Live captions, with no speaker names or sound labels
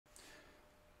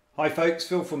Hi folks,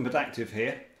 Phil from Productive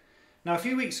here. Now a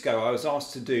few weeks ago I was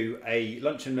asked to do a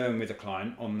lunch and learn with a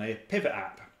client on the Pivot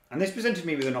app, and this presented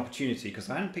me with an opportunity because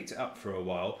I hadn't picked it up for a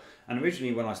while, and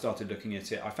originally when I started looking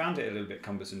at it I found it a little bit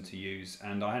cumbersome to use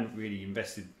and I hadn't really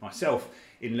invested myself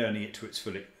in learning it to its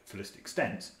fullest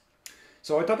extent.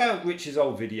 So I dug out Rich's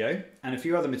old video and a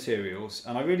few other materials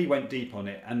and I really went deep on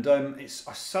it, and I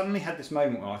suddenly had this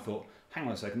moment where I thought, hang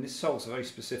on a second, this solves a very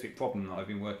specific problem that I've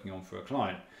been working on for a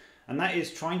client. And that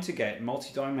is trying to get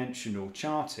multi-dimensional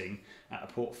charting at a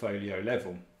portfolio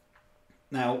level.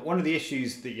 Now, one of the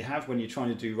issues that you have when you're trying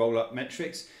to do roll-up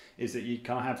metrics is that you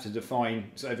kind of have to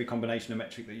define every combination of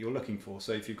metric that you're looking for.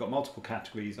 So if you've got multiple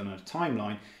categories on a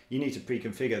timeline, you need to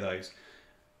pre-configure those.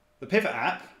 The Pivot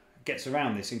app gets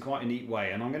around this in quite a neat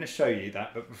way, and I'm going to show you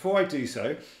that. But before I do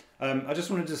so, I just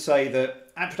wanted to say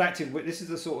that at Productive, this is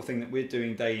the sort of thing that we're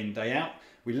doing day in, day out.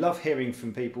 We love hearing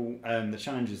from people the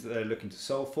challenges that they're looking to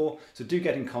solve for. So do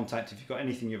get in contact if you've got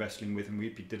anything you're wrestling with, and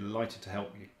we'd be delighted to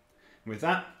help you. And with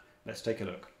that, let's take a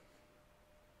look.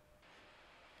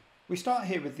 We start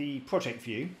here with the project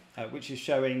view, which is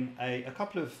showing a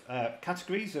couple of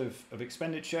categories of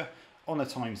expenditure on a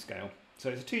timescale. So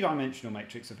it's a two-dimensional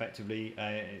matrix effectively.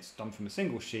 It's done from a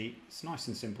single sheet. It's nice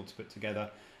and simple to put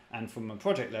together. And from a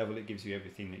project level, it gives you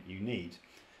everything that you need.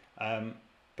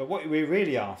 But what we're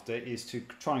really after is to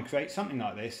try and create something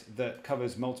like this that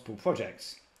covers multiple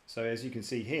projects. So as you can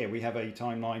see here, we have a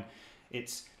timeline.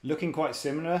 It's looking quite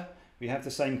similar. We have the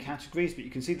same categories, but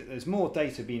you can see that there's more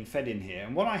data being fed in here.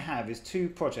 And what I have is two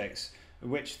projects,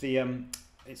 which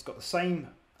it's got the same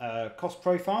cost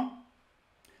profile,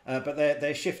 but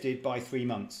they're shifted by 3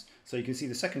 months. So you can see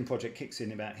the second project kicks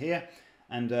in about here,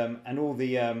 and all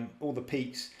the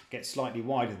peaks get slightly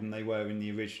wider than they were in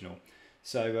the original.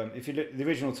 So if you look, the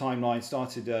original timeline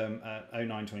started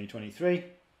 09-2023,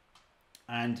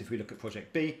 and if we look at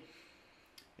project B,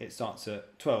 it starts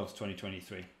at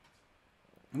 12-2023.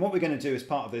 And what we're going to do as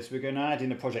part of this, we're going to add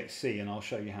in a project C, and I'll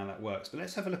show you how that works. But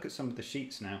let's have a look at some of the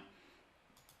sheets now.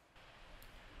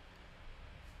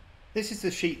 This is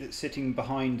the sheet that's sitting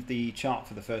behind the chart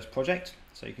for the first project.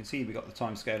 So you can see we've got the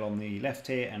timescale on the left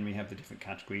here, and we have the different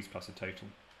categories plus a total.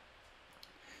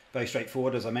 Very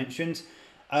straightforward, as I mentioned.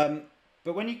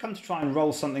 But when you come to try and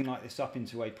roll something like this up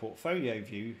into a portfolio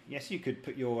view, yes, you could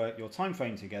put your time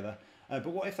frame together, but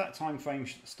what if that time frame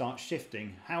starts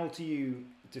shifting? How do you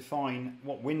define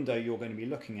what window you're going to be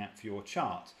looking at for your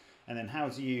chart? And then how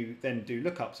do you then do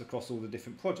lookups across all the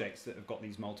different projects that have got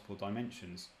these multiple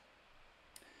dimensions?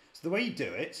 So the way you do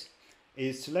it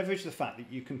is to leverage the fact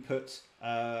that you can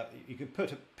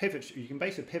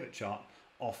base a pivot chart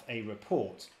off a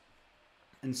report.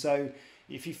 And so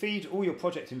if you feed all your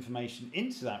project information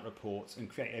into that report and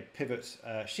create a pivot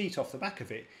sheet off the back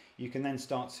of it, you can then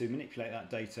start to manipulate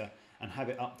that data and have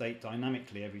it update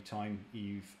dynamically every time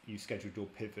you've scheduled your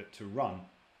pivot to run.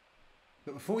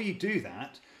 But before you do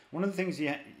that, one of the things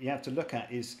you have to look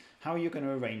at is how you're going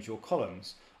to arrange your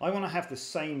columns. I want to have the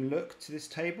same look to this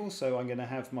table, so I'm going to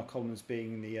have my columns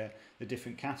being the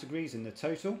different categories in the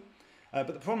total.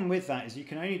 But the problem with that is you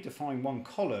can only define one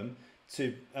column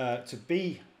to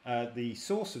be the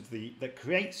source of that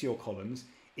creates your columns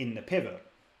in the pivot.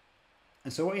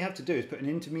 And so what you have to do is put an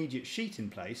intermediate sheet in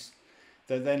place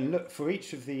that then look for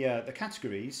each of the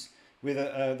categories with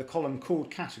the column called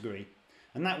category.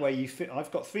 And that way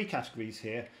I've got 3 categories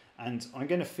here, and I'm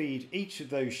going to feed each of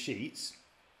those sheets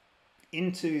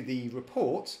into the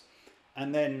report,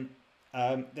 and then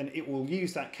it will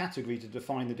use that category to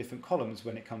define the different columns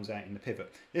when it comes out in the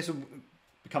pivot. This will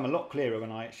become a lot clearer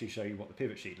when I actually show you what the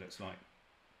pivot sheet looks like.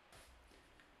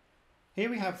 Here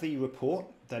we have the report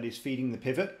that is feeding the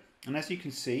pivot, and as you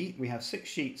can see we have 6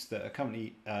 sheets that are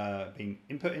currently being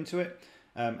input into it,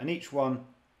 and each one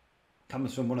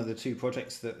comes from one of the 2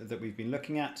 projects that we've been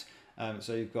looking at.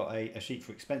 So you've got a sheet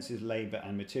for expenses, labour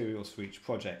and materials for each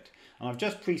project, and I've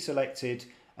just pre-selected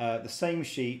the same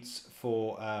sheets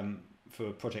for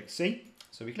project C.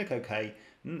 So we click OK,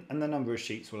 and the number of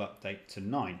sheets will update to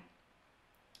 9.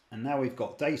 And now we've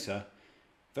got data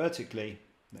vertically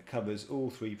that covers all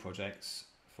 3 projects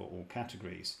for all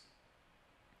categories,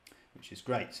 which is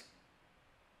great.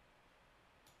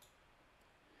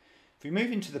 If we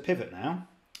move into the pivot now,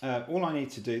 all I need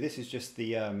to do, this is just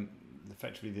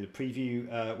effectively the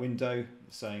preview window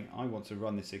saying I want to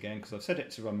run this again because I've set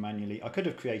it to run manually. I could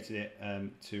have created it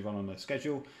to run on a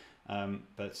schedule, and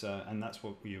that's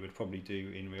what you would probably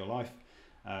do in real life,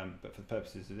 but for the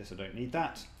purposes of this I don't need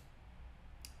that.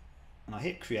 And I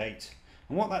hit create,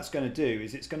 and what that's going to do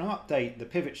is it's going to update the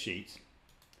pivot sheet.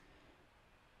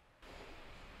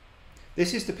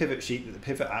 This is the pivot sheet that the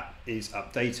Pivot app is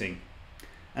updating.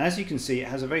 And as you can see, it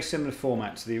has a very similar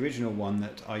format to the original one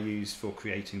that I used for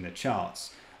creating the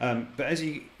charts. But as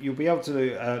you'll be able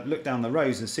to look down the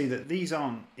rows and see that these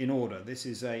aren't in order. This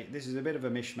is a bit of a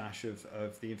mishmash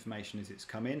of the information as it's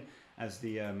come in, as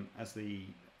the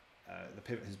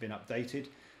pivot has been updated,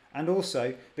 and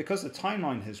also because the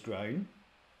timeline has grown,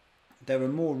 there are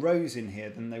more rows in here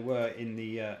than there were in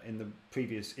the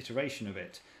previous iteration of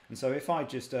it. And so if I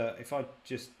just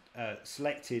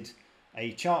selected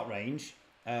a chart range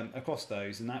across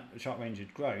those, and that chart range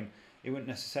had grown, it wouldn't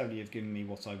necessarily have given me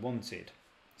what I wanted.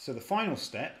 So the final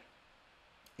step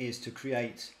is to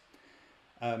create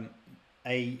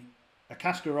a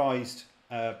categorized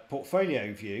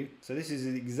portfolio view. So this is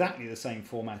exactly the same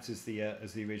format as the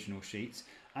original sheets,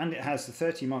 and it has the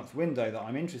 30-month window that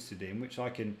I'm interested in, which I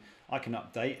can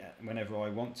update whenever I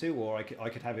want to, or I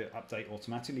could have it update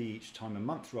automatically each time a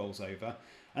month rolls over.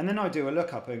 And then I do a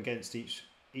lookup against each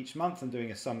month. I'm doing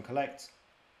a sum collect,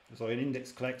 sorry, an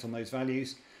index collect on those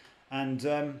values, and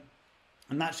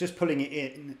that's just pulling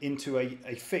it into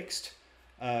a fixed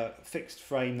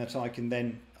frame that I can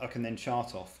then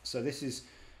chart off. So this is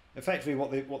effectively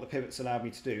what the pivots allowed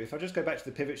me to do. If I just go back to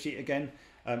the pivot sheet again,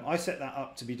 I set that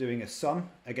up to be doing a sum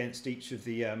against each of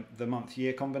the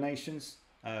month-year combinations,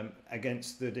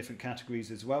 against the different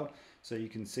categories as well. So you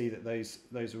can see that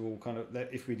those are all kind of,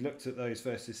 if we looked at those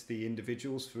versus the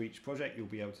individuals for each project, you'll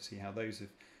be able to see how those have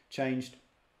changed.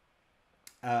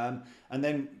 And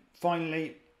then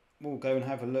finally, we'll go and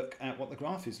have a look at what the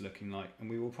graph is looking like, and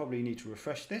we will probably need to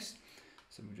refresh this.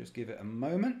 So we'll just give it a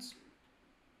moment.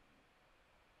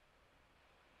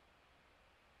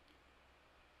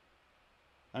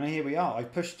 And here we are. I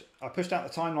pushed out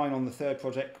the timeline on the third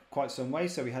project quite some way,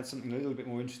 so we had something a little bit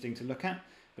more interesting to look at.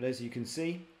 But as you can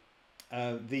see,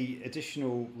 the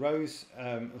additional rows,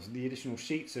 the additional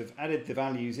sheets have added the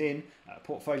values in at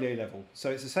portfolio level.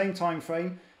 So it's the same time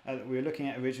frame that we were looking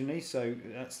at originally. So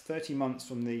that's 30 months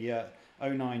from the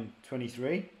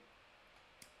 09-23.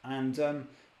 And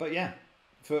but yeah,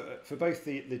 for both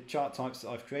the chart types that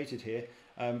I've created here,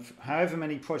 however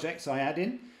many projects I add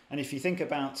in. And if you think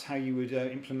about how you would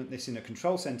implement this in a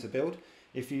control center build,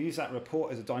 if you use that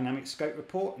report as a dynamic scope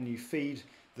report and you feed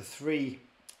the three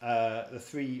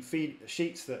feed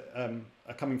sheets that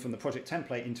are coming from the project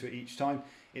template into it each time,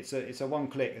 it's a one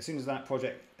click. As soon as that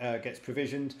project gets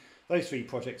provisioned, those 3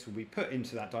 projects will be put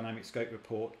into that dynamic scope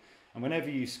report, and whenever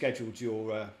you scheduled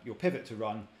your pivot to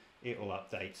run, it will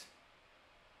update.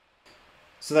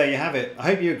 So there you have it. I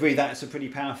hope you agree that it's a pretty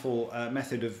powerful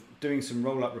method of doing some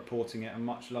roll-up reporting at a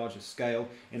much larger scale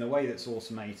in a way that's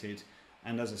automated.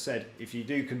 And as I said, if you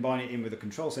do combine it in with a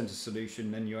control center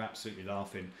solution, then you're absolutely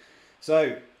laughing.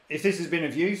 So if this has been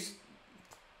of use,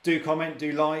 do comment,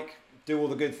 do like, do all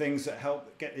the good things that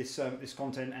help get this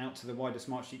content out to the wider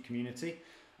Smartsheet community.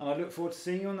 And I look forward to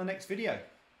seeing you on the next video.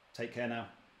 Take care now.